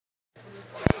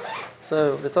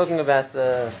So we're talking about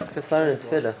the Chesron and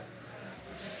Tefillah.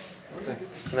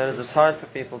 That is, it's hard for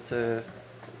people to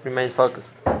remain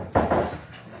focused.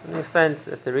 And he explains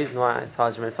that the reason why it's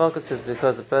hard to remain focused is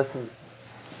because a person's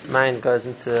mind goes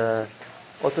into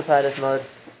autopilot mode,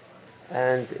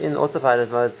 and in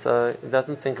autopilot mode, so he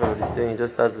doesn't think about what he's doing, he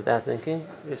just does without thinking,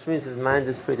 which means his mind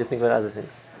is free to think about other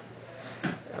things.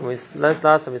 And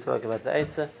last time we spoke about the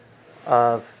Eitzah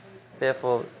of,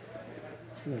 therefore,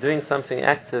 doing something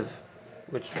active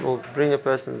which will bring a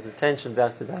person's attention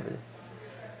back to davening.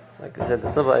 Like I said, the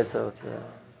Silva Eitzah,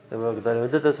 the work who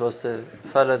did this was to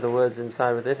follow the words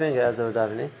inside with their finger as they were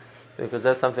davening, because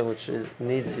that's something which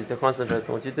needs you to concentrate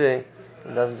on what you're doing.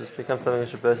 It doesn't just become something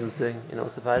which a person's doing in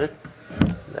autopilot.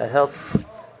 That helps.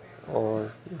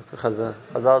 Or the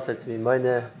Chazal said to be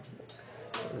moiner,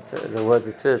 the words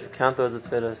of Tefillah, to count the words of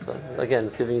Tefillah. So again,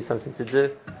 it's giving you something to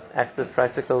do, active,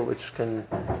 practical, which can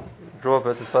draw a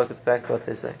person's focus back to what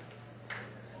they say.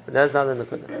 But that's not the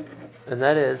Nukudah. And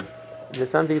that is,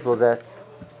 there's some people that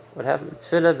what happens,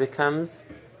 Tefillah becomes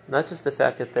not just the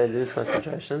fact that they lose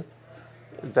concentration,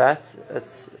 but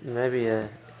it's maybe a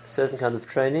certain kind of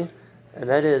training, and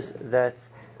that is that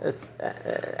it's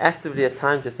actively a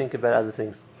time to think about other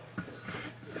things.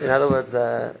 In other words,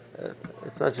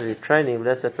 it's not really training, but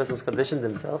that's a person's conditioned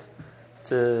themselves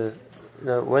to,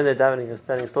 when they're davening and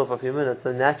standing still for a few minutes,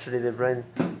 so naturally their brain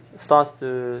starts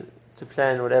to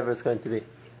plan whatever it's going to be.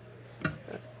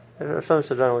 Shlomo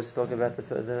Shadran was talking about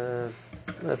the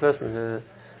person who,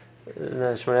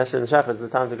 Shmoneh Esrei and Shachar is the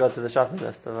time to go to the shopping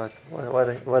list about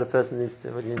what a person needs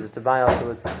to buy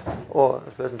afterwards, or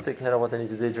a person's thinking ahead of what they need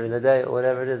to do during the day, or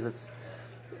whatever it is. It's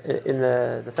in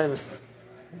the famous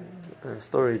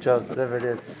story, joke, whatever it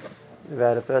is,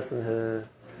 about a person who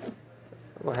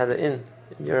had an inn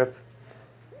in Europe,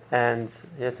 and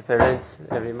he had to pay rent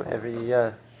every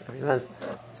month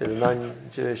to the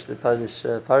non-Jewish, the Polish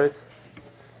pirates.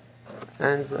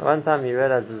 And one time he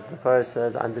realizes the pirates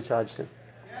had undercharged him,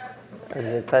 and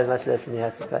he had paid much less than he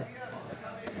had to pay.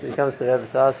 So he comes to the Rebbe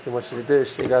to ask him what should he do.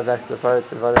 Should he go back to the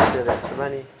pirates and volunteer the extra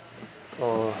money,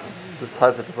 or just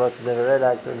hope that the pirates would never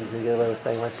realize and he'd get away with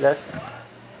paying much less?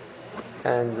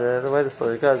 And the way the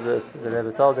story goes is the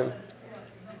Rebbe told him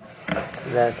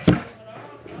that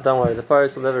don't worry, the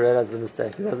pirates will never realize the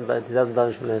mistake. He doesn't done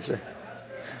Shmoneh Esrei.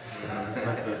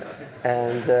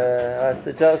 And it's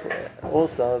a joke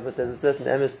also, but there's a certain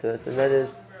emes to it, and that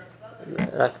is,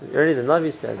 like really the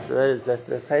Navi says, that is that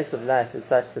the pace of life is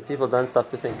such that people don't stop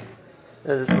to think.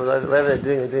 Whatever they're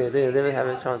doing, they never have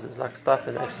a chance to stop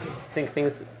and actually think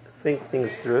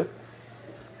things through.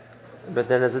 But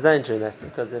then there's a danger in that,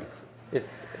 because if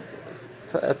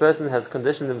a person has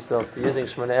conditioned himself to using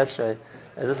Shmoneh Esrei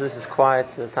as this is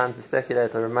quiet, it's time to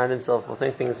speculate or remind himself or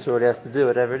think things through what he has to do,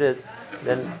 whatever it is,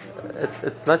 then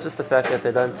it's not just the fact that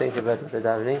they don't think about what they're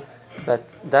davening, but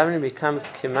davening becomes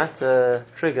kimat a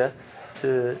trigger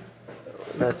to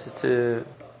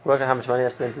work out how much money I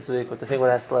spent this week, or to think what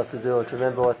I still have to do, or to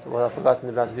remember what I've forgotten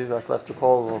about, who I still have to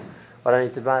call, or what I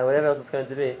need to buy, whatever else it's going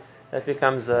to be. That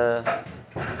becomes the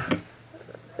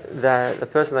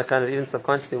person that kind of even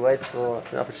subconsciously waits for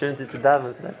an opportunity to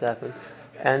daven for that to happen.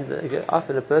 And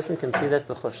often a person can see that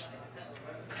b'chush.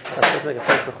 A person can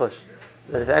see it b'chush.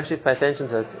 That if you actually pay attention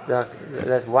to it,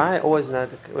 that why always when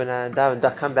I daven, I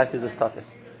come back to this topic.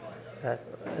 Right?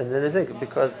 And then I think,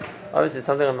 because obviously it's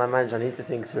something on my mind which I need to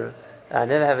think through. I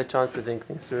never have a chance to think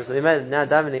things through. So imagine now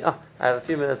davening, I have a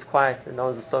few minutes quiet and no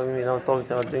one's disturbing me, no one's talking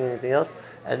to me, I'm not doing anything else,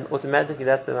 and automatically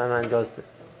that's where my mind goes to.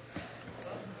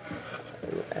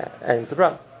 And it's a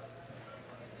problem.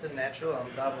 It's natural.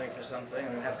 I'm davening for something.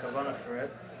 I have kavanah for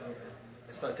it. So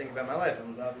I start thinking about my life.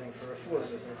 I'm davening for a fool,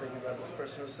 so I start thinking about this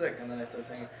person who's sick, and then I start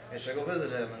thinking, hey, should I go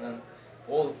visit him? And then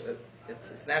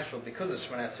it's natural because it's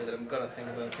Shmoneh Esrei that I'm gonna think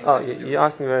about things. You're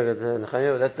asking very good,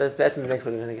 Nechemia. That's the next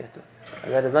one we're going to get to.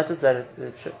 And that is not just that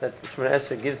Shmoneh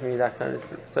Esrei gives me that kind of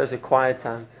socially quiet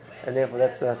time, and therefore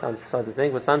that's where I time to start to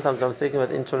think. But sometimes I'm thinking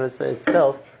about Shmoneh Esrei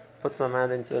itself puts my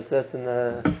mind into a certain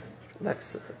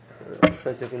so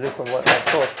you can look from what I've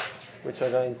thought, which are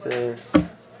going to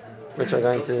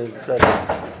disturb.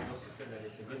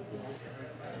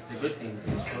 It's a good thing.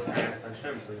 It's supposed to understand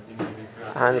Hashem, because it will be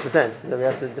 100%. Then we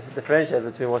have to differentiate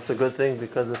between what's a good thing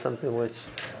because it's something which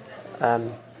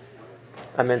I'm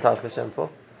meant to ask Hashem for,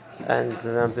 and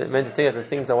I'm meant to think of the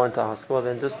things I want to ask for,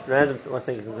 then just random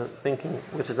thinking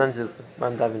which is not just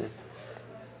one davening.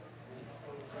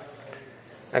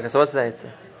 Okay, so what's the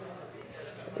answer?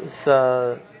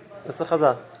 So it's a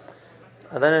chazal.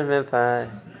 I don't remember if I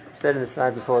said in the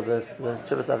slide before this, the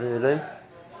Chuvas Avnei Miluim.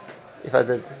 If I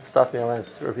did, stop me, I won't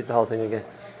repeat the whole thing again.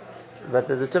 But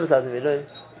there's a Chuvas Avnei Miluim,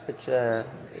 which is a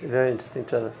very interesting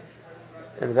Chuvah.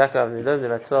 in the back of Miluim,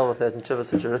 there are 12 or 13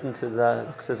 tshuvas which are written to the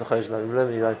Chassidus HaChodesh Miluim,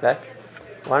 and he wrote back.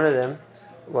 One of them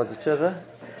was a tshuva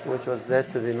which was there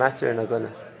to be matter in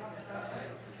Aguna.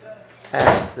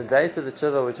 And the date of the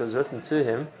tshuva which was written to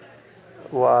him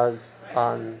was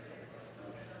on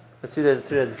the 3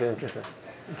 days before Yom Kippur,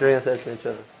 during a certain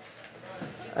tshuva.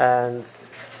 And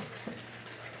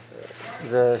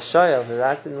the Shoyal who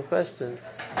writes in the question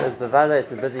says, Bavada,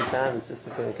 it's a busy time, it's just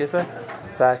before Yom Kippur,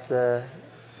 but the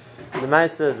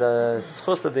Maisa, the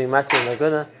schus of being matter in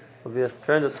Aguna will be a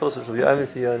tremendous schus which will be only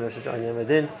for you and Rosh Hashanah Yom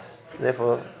Adin, and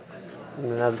therefore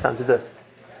now's the time to do it.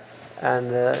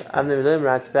 And Avnei Miluim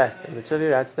writes back, and the Chuvi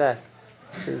writes back,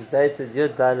 it's dated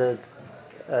Yud Daled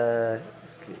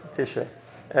Tishrei,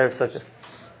 Erev Sukkot.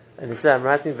 And he said, I'm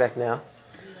writing back now,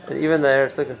 and even though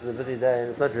Erev Sukkot is a busy day, and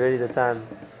it's not really the time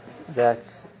that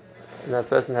a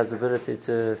person has the ability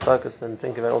to focus and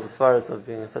think about all the svaras of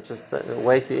being such a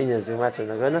weighty inyan as being matter in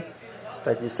Aguna,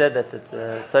 but you said that it's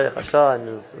a tzarech hashah, and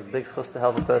it's a big schus to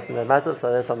help a person that matters,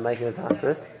 so that's why I'm making the time for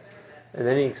it. And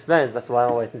then he explains, that's why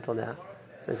I'm waiting until now.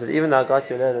 So he said, even though I got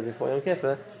your letter before Yom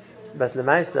Kippur, but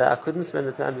Lemaisa, I couldn't spend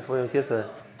the time before Yom Kippur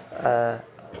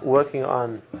working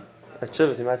on a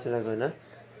tshuva to matter in Aguna,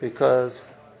 because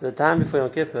the time before Yom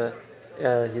Kippur,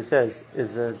 he says,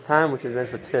 is a time which is meant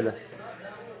for tefillah.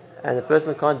 And the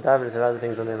person can't daven if there are other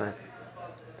things on their mind.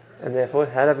 And therefore,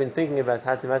 had I been thinking about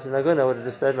how to matter in Aguna, I would have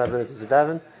disturbed my ability to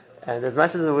daven. And as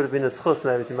much as it would have been a schus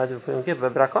maybe to matter before Yom Kippur,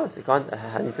 but I can't,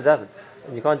 I need to daven.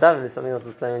 And you can't daven if something else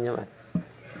is playing on your mind.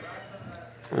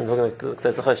 And we're going to look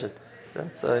at the question.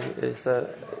 Right? So he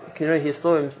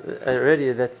saw him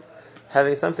already that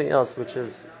having something else which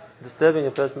is disturbing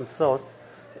a person's thoughts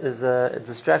is a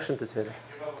distraction to tefillah.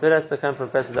 Tefillah has to come from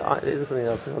a person that there isn't something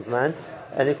else in his mind.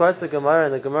 And he quotes the Gemara,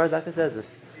 and the Gemara Daka says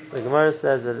this. The Gemara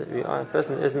says that a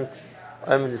person isn't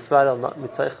only disparel, not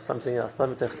mitoich something else, not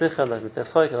mitoich sicha, not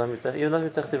mitoich choicha, even not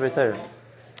mitoich divrei Torah,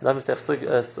 not mitoich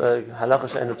halacha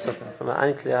she'enu psuka, from an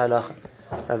unclear halacha.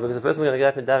 Because the person is going to get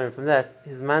up and daven from that,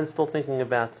 his mind's still thinking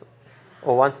about,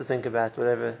 or wants to think about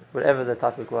whatever the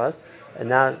topic was, and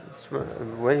now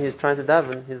when he's trying to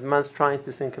daven, his mind's trying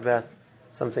to think about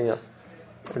something else,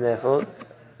 and therefore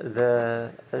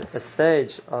a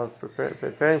stage of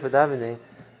preparing for davening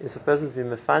is for a person to be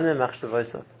mefaneh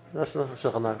machshavosav,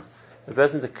 the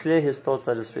person to clear his thoughts,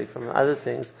 so to speak, from other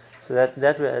things, so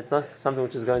that way it's not something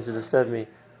which is going to disturb me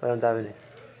while I'm davening.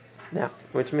 Now,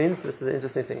 which means this is an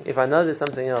interesting thing. If I know there's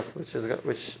something else which is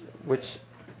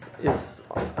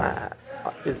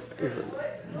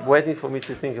waiting for me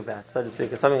to think about, so to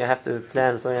speak, or something I have to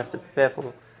plan, or something I have to prepare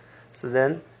for, so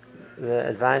then the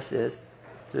advice is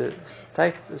to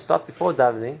stop before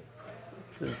davening,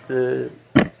 to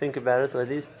think about it, or at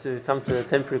least to come to a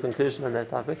temporary conclusion on that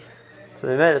topic. So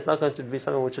it's not going to be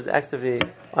something which is actively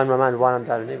on my mind while I'm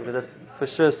davening, because that's for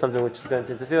sure something which is going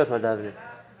to interfere with my davening.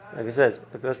 Like I said,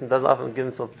 the person doesn't often give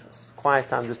himself quiet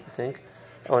time just to think.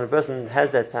 And when a person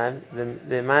has that time, then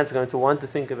their mind's going to want to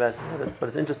think about what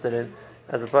it's interested in,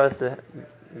 as opposed to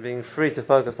being free to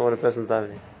focus on what a person's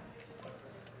davening.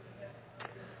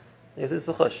 Yes, it's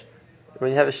b'chush.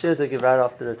 When you have a shir to give right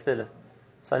after the tefillah,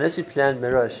 so unless you plan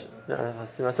merosh,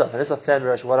 unless I plan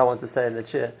merosh what I want to say in the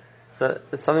shir, so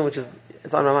it's something which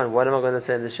it's on my mind. What am I going to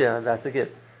say in the shir I'm about to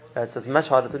give? Right? So it's much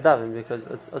harder to daven because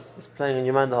it's playing in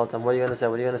your mind the whole time. What are you going to say?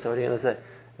 What are you going to say? What are you going to say?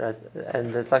 Right?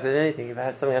 And it's like with anything. If I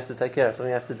have something I have to take care of,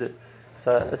 something I have to do.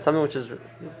 So it's something which is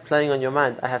playing on your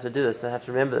mind. I have to do this. I have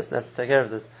to remember this. I have to take care of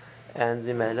this. And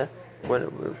Yimela,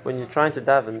 when you're trying to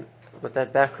daven with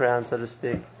that background, so to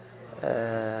speak,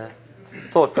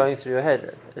 thought going through your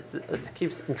head, it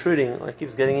keeps intruding, or it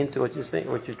keeps getting into what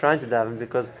you're trying to daven,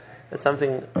 because it's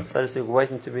something, so to speak,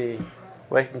 waiting to be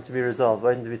resolved,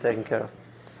 waiting to be taken care of.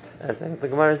 As the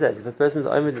Gemara says, if a person is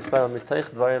only displayed on mitoich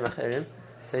dvarim acherim,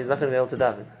 so he's not going to be able to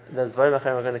daven. Those dvarim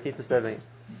acherim are going to keep disturbing him.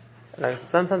 Like,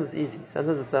 sometimes it's easy.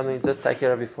 Sometimes it's something you just take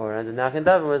care of beforehand, and now I can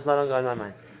daven when it's no longer on my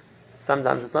mind.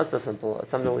 Sometimes it's not so simple.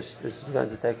 It's something which is going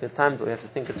to take time, but we have to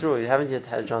think it through. You haven't yet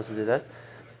had a chance to do that.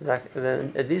 So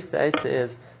then at least the answer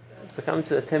is to come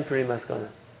to a temporary maskana,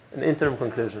 an interim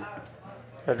conclusion.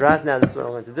 But right now this is what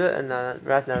I'm going to do, and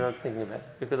right now I'm not thinking about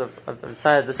it, because I've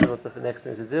decided this is what the next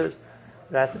thing to do is.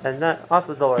 Right, and now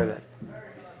afterwards I'll worry about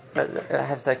it. I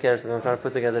have to take care of something. I'm trying to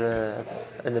put together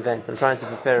an event. I'm trying to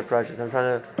prepare a project. I'm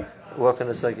trying to work on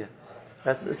a sugya.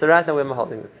 So right now where am I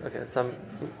holding it? Okay, so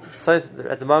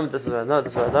at the moment this is what I know,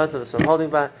 this is what I don't know, this is what I'm holding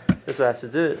by, this is what I have to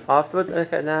do. Afterwards,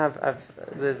 okay, now I've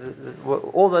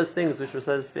all those things which were,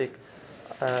 so to speak,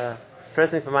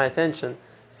 pressing for my attention.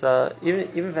 So even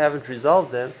if I haven't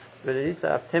resolved them, but at least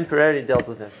I've temporarily dealt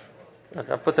with them. Like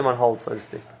I put them on hold, so to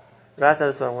speak. Right now,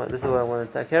 this is what I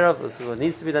want to take care of. This is what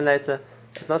needs to be done later.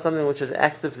 It's not something which is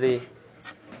actively,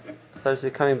 so to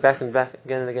speak, coming back and back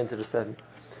again and again to disturb me.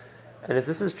 And if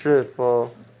this is true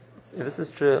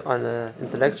on an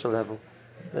intellectual level,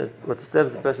 that what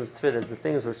disturbs the person's tefillah is the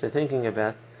things which they're thinking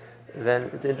about,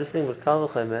 then it's interesting with kal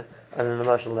v'chomer on an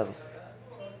emotional level.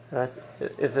 Right?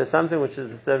 If there's something which is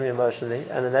disturbing me emotionally,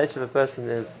 and the nature of a person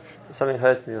is something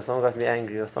hurt me, or someone got me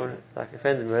angry, or someone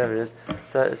offended me, whatever it is,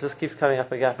 so it just keeps coming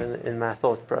up a gap in my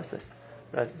thought process.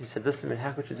 Right? He said this to me,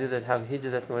 how could you do that? How could he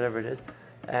do that? And whatever it is.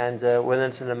 And when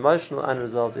it's an emotional,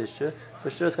 unresolved issue,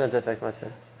 for sure it's going to affect my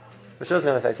tefillah. For sure it's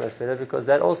going to affect my tefillah, because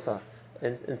that also,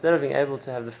 instead of being able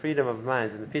to have the freedom of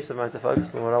mind and the peace of mind to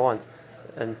focus on what I want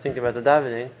and think about the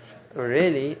davening,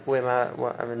 really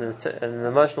I'm in an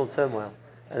emotional turmoil.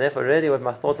 And therefore, really, what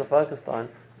my thoughts are focused on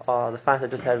are the fight I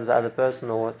just had with the other person,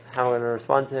 or how I'm going to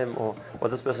respond to him, or what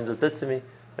this person just did to me.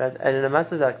 Right? And in a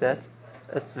matter like that,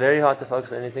 it's very hard to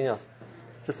focus on anything else.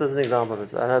 Just as an example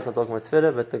of it, I know it's not talking about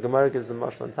Twitter, but the Gemara gives the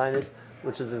Mashal and Tainis,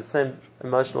 which is the same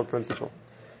emotional principle.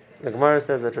 The Gemara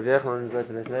says that Rabbi Yochanan was at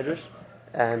the Beis Medrash,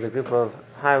 and a group of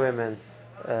highwaymen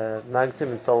nagged him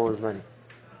and stole his money.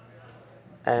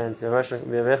 And Rabbi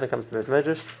Yochanan comes to the Beis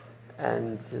Medrash,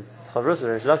 and his Chavrus,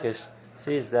 Reish Lakish,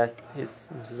 sees that he's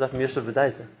like Yoshev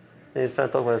B'daita. And he's trying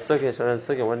to talk about a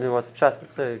sugya, wondering what's the chat.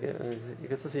 And you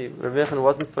can still see Rabbi Yochanan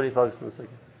wasn't fully focused on the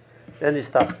sugya. Then he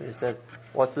stopped and he said,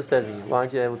 "What's disturbing you? Why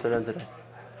aren't you able to learn today?"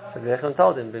 So Rabbi Yochanan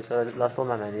told him, "Because I just lost all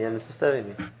my money and it's disturbing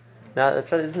me." Now the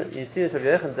truth isn't it? You see that Rabbi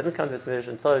Yochanan didn't come to his Medrash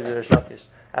and tell Rabbi Reish Lakish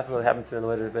what happened to him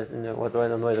on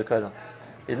the way to Kodesh.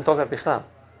 He didn't talk about Bichlal.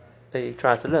 He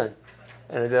tried to learn.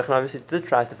 And Rabbi Yochanan obviously did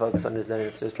try to focus on his learning,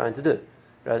 which he was trying to do.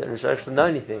 Right? And Reish Lakish didn't know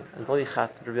anything until he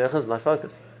chat. Rabbi Yochanan was not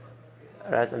focused.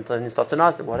 Right? Until he stopped and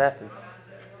asked him what happened.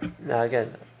 Now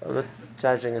again, I'm not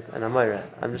judging it an Amora.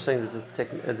 I'm just saying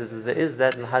there is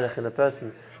that in halach in a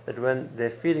person, that when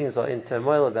their feelings are in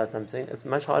turmoil about something, it's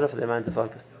much harder for their mind to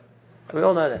focus. And we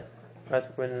all know that. Right?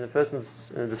 When a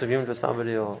person's in a disagreement with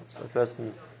somebody, or a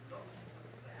person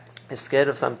is scared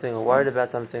of something or worried about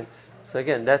something, so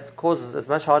again, that causes, it's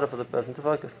much harder for the person to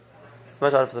focus. It's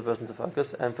much harder for the person to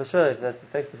focus, and for sure, if that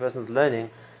affects the person's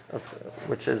learning,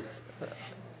 which is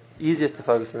easier to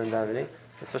focus on in davening,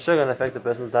 it's for sure going to affect the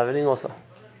person's davening also.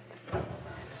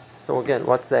 So again,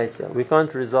 what's the answer? We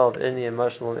can't resolve any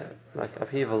emotional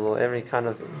upheaval or any kind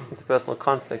of interpersonal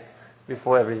conflict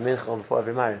before every mincha or before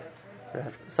every marriage.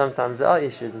 Right? Sometimes there are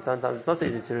issues, and sometimes it's not so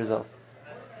easy to resolve.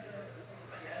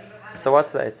 So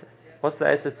what's the answer? What's the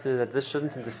answer to that? This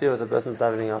shouldn't interfere with the person's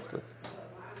davening afterwards.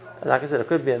 Like I said, it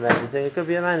could be a major thing, it could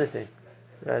be a minor thing.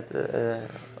 Right?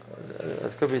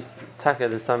 It could be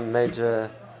there's some major,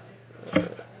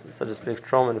 so to speak,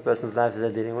 trauma in the person's life that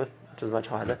they're dealing with, which is much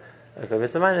harder. It could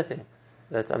be a minor thing.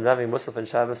 That I'm having Musaf and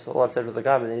Shabbos, all upset with the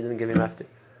guy, but he didn't give me mafti.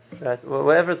 Right?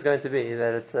 Whatever it's going to be,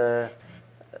 that it's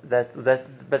but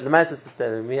the Ma'aseh is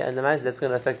disturbing me, and the Ma'aseh that's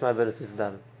going to affect my ability to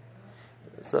daven.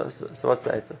 So what's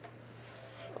the answer?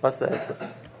 What's the answer?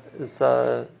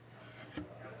 So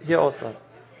here also,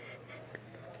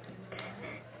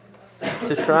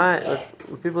 to try,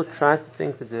 what people try to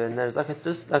think to do, and there's it's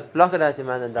just block it out your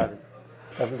mind and daven.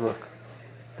 Doesn't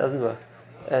work.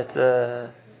 It's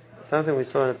something we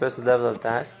saw in a person's level of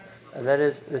das, and that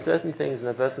is there's certain things in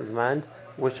a person's mind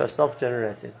which are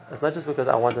self-generating. It's not just because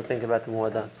I want to think about them or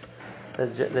I don't.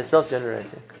 They're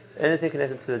self-generating. Anything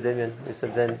connected to the dimion, we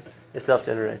said then, is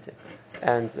self-generating.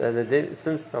 And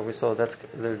since we saw that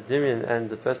the dimion and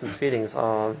the person's feelings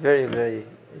are very, very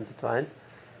intertwined,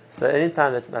 so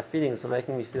anytime that my feelings are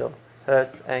making me feel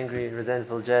hurt, angry,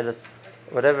 resentful, jealous,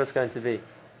 whatever it's going to be,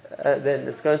 then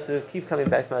it's going to keep coming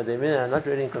back to my dimion, and I'm not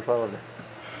really in control of it.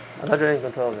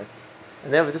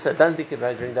 And therefore, just don't think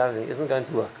about it during davening isn't going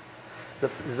to work.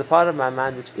 There's a part of my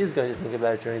mind which is going to think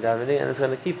about it during davening, and it's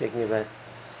going to keep thinking about it.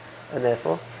 And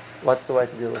therefore, what's the way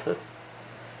to deal with it?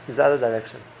 Is the other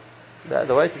direction.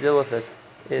 The way to deal with it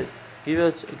is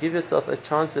give yourself a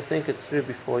chance to think it through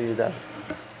before you daven.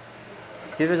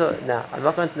 Now, I'm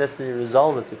not going to necessarily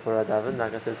resolve it before I daven.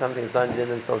 Like I said, some things don't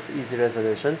lend themselves to easy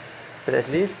resolution, but at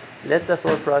least let the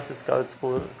thought process go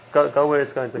where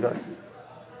it's going to go to.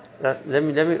 Let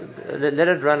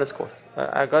it run its course.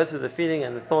 I go through the feeling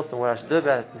and the thoughts and what I should do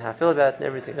about it and how I feel about it and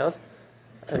everything else.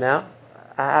 And now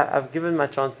I've given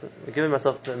myself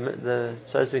the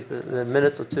so to speak the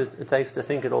minute or two it takes to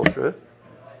think it all through.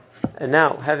 And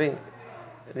now, having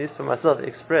at least for myself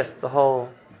expressed the whole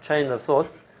chain of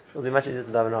thoughts, it'll be much easier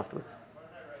to daven afterwards.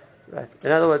 Right.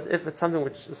 In other words, if it's something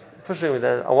which is pushing me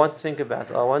that I want to think about,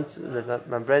 or that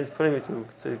my brain's pulling me to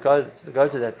go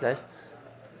to that place.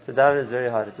 So daven is very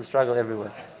hard. It's a struggle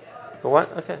everywhere.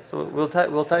 But so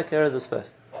we'll take care of this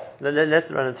first. Let's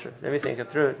run it through. Let me think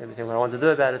it through. Let me think what I want to do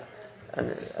about it,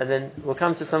 and then we'll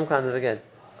come to some kind of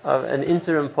an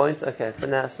interim point. Okay, for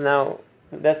now, so now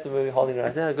that's where we're holding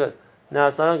right now. Good. Now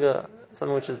it's no longer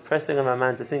something which is pressing on my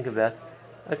mind to think about.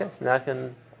 Okay, so now I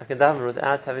can daven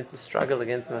without having to struggle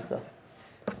against myself.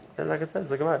 And like I said, it's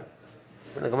the Gemara.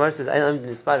 When the Gemara says, "I am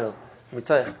in spiral,"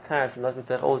 mitoich karas, not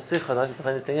mitoich all sicha, not mitoich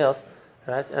anything else,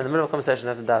 right? And in the middle of a conversation,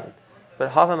 I have to daven.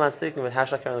 But half a man's thinking about how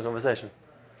should I carry on the conversation?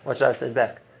 What should I say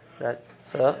back? Right?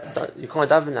 So you can't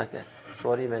daven like that. So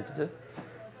what are you meant to do?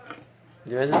 What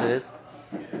you're meant to do is,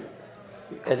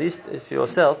 at least if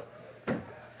yourself,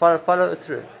 follow it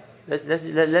through. Let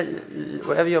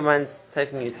whatever your mind's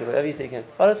taking you to, whatever you're thinking,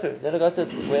 follow through. Let it go to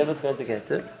wherever it's going to get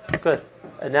to. Good.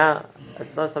 And now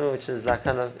it's not something which is like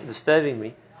kind of disturbing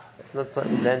me. It's not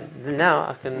something, then now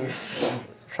I can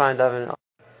try and daven.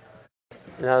 It's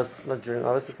not during,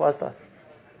 obviously before I start.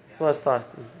 Before I start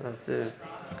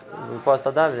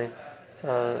davening. So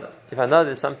if I know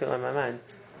there's something on my mind,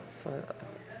 so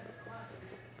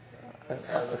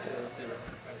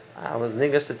I was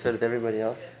niggushed to tefillah with everybody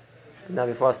else. Now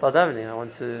before I start davening, I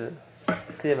want to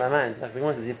clear my mind. Like we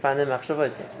wanted, you find a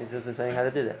machshavos. He's just saying how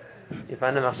to do that. You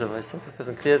find a machshavos. The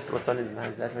person clears what's on his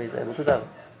mind. That way he's able to daven.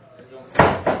 If I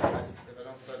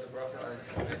don't start the bracha,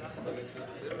 I still get through the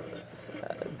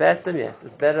tzibur. Better, yes.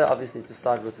 It's better, obviously, to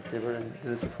start with the tzibur and do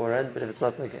this beforehand. But if it's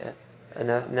not like it, and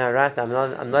now right now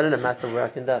I'm not in a matter where I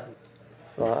can daven.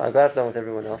 So I got done with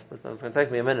everyone else, but it's going to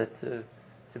take me a minute to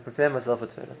prepare myself for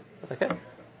tefillah. Okay.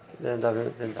 Then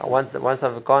once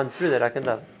I've gone through that, I can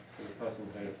daven.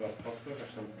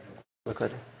 Okay.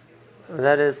 And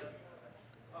that is,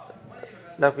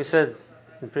 like we said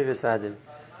in previous vadim,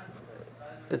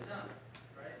 it's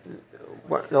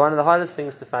one of the hardest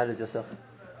things to find is yourself.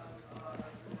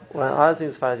 One of the hardest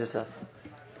things to find is yourself.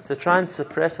 To try and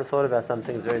suppress a thought about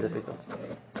something is very difficult.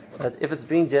 But if it's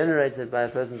being generated by a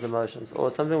person's emotions or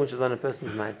something which is on a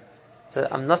person's mind, so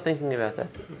I'm not thinking about that,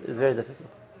 it's very difficult.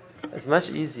 It's much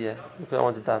easier, because I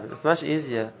want to daven, it's much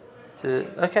easier so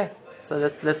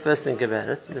let's first think about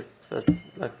it. Let's first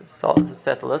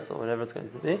settle it, or whatever it's going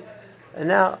to be. And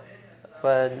now,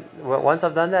 once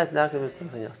I've done that, now I can move to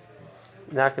something else.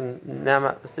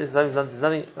 There's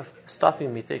nothing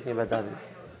stopping me thinking about davening.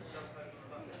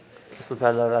 This will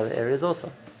apply to a lot of other areas also.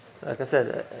 Like I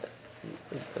said,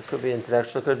 it could be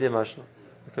intellectual, it could be emotional,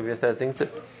 it could be a third thing too.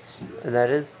 And that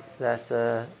is that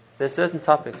there's certain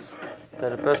topics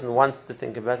that a person wants to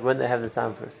think about when they have the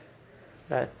time for it.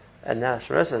 Right? And now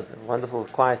Shemar says, wonderful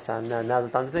quiet time, now's the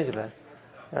time to think about it.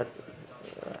 That's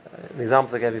the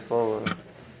examples I gave before.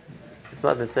 It's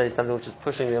not necessarily something which is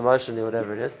pushing me emotionally or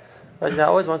whatever it is, but I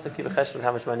always want to keep a cheshbon of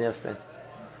how much money I've spent.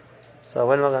 So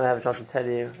when am I going to have a chance to tell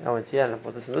you, I went here and I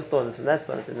bought this in this store, this and that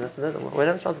store, this and that. When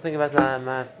I have a chance to think about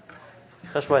my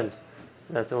cheshbonis,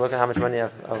 to work out how much money I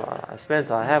spent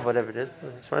or I have, whatever it is.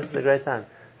 Shemar is a great time.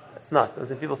 It's not.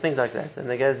 People think like that and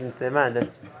they get it into their mind that,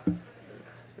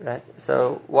 right?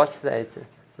 So what's the answer?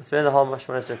 To spend the whole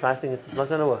Shemar fasting, it's not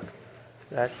going to work.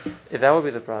 Right? If that would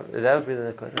be the problem, if that would be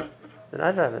the Nakoda, then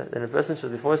I daven. Then a person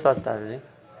should, before he starts davening,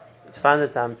 find the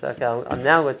time to, okay, I'm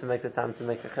now going to make the time to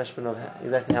make a cheshbon of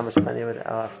exactly how much money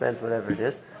I spent, whatever it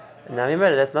is. And now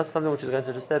remember, that's not something which is going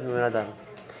to disturb me when I daven.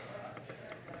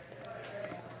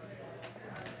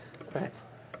 Right.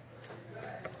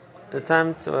 The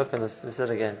time to work on this, we said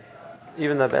again,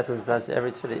 even though Be'etzim applies to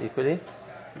every tefillah equally,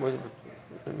 in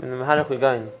the Mahalach we're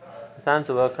going, the time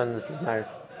to work on this is married.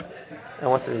 And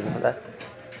what's the reason for that?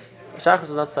 Shachris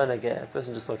is not so negeh, a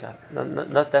person just woke up.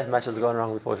 Not that much has gone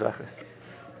wrong before Shachris.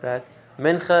 Right?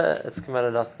 Mincha, it's come out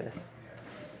of last case.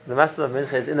 The matter of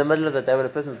Mincha is in the middle of the day when a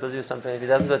person is busy with something, if he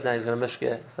doesn't do it now, he's going to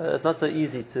mishkeh. So it's not so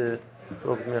easy to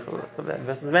work with Mincha. The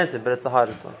person's meant it, but it's the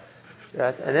hardest one.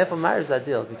 Right? And therefore marriage is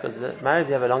ideal, because marriage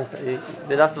you have a long time,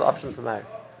 there are lots of options for marriage.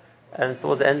 And it's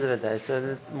towards the end of the day. So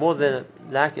it's more than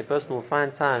likely a person will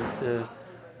find time to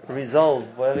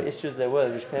resolve whatever issues there were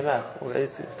which came up, or at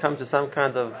least come to some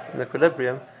kind of an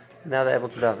equilibrium. Now they're able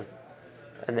to daven.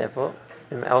 And therefore,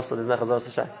 also there's no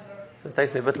chazor shat. So it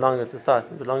takes me a bit longer to start,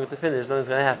 a bit longer to finish. Nothing's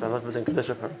going to happen. I'm not missing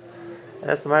kedusha from it. And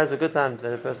that's the marriage is a good time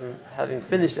that a person, having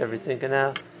finished everything, can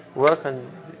now work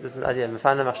on this idea. The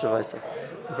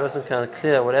person can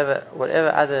clear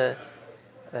whatever other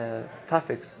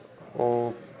topics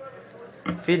or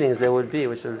feelings there would be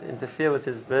which would interfere with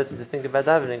his ability to think about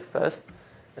davening first,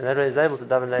 and that way he's able to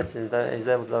daven later and he's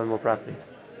able to daven more properly.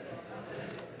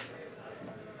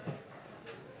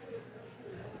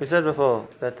 We said before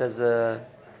that there's a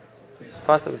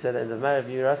pasuk we said in the Marav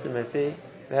Yirasim Refi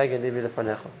V'Hagen Libi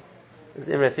Lefanecha. It's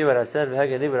in Refi what I said,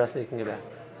 V'Hagen Libi what I was thinking about.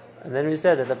 And then we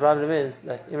said that the problem is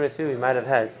that in Refi we might have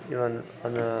had, on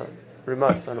a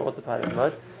remote, on an autopilot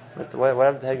mode, but what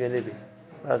happened to Hagen Libi?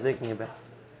 what I was thinking about.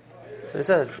 So he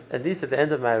said, at least at the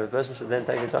end of my, a person should then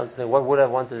take a chance to think, what would I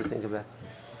wanted to think about?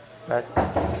 Right?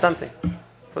 Something.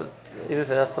 But even if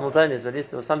it's not simultaneous, but at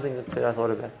least there was something that I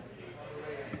thought about.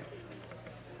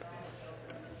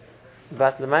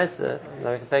 But Lemaisa,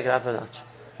 now we can take it up a notch.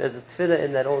 There's a tefillah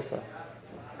in that also.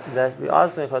 That we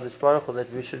ask HaKadosh Baruch Hu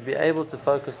that we should be able to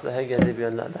focus the Hege Libi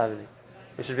on davening.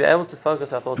 We should be able to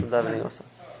focus our thoughts on davening also.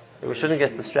 We shouldn't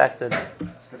get distracted.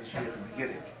 Instead of at the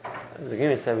beginning. At the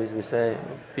beginning we say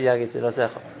Pi Yagit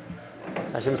Yirosecha.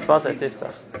 Hashem Sfasai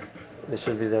Tiftach. We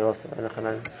should be there also.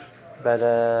 But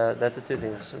that's the two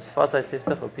things. Hashem Sfasai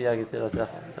Tiftach or Pi Yagit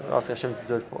Yirosecha. We ask Hashem to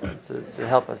do it for to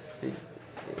help us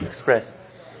express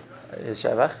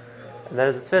Shavach. And there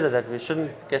is a tefillah that we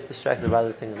shouldn't get distracted by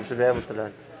other things. We should be able to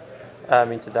learn. To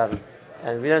daven.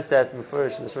 And we don't say it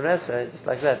Mufurish in the Shemona Esrei, just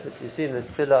like that. But you see in the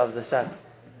tefillah of the Shat,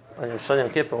 on your Shon Yom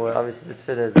Kippur, where obviously the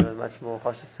tefillah is a much more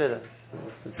chashuv tefillah.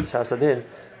 It's the Shas Adin,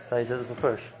 so he says it's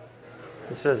Mufurish.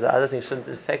 It shows that other things shouldn't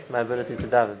affect my ability to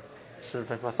daven. It shouldn't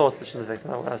affect my thoughts, it shouldn't affect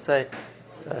what I say.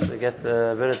 I should get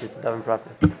the ability to daven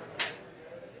properly.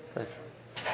 So,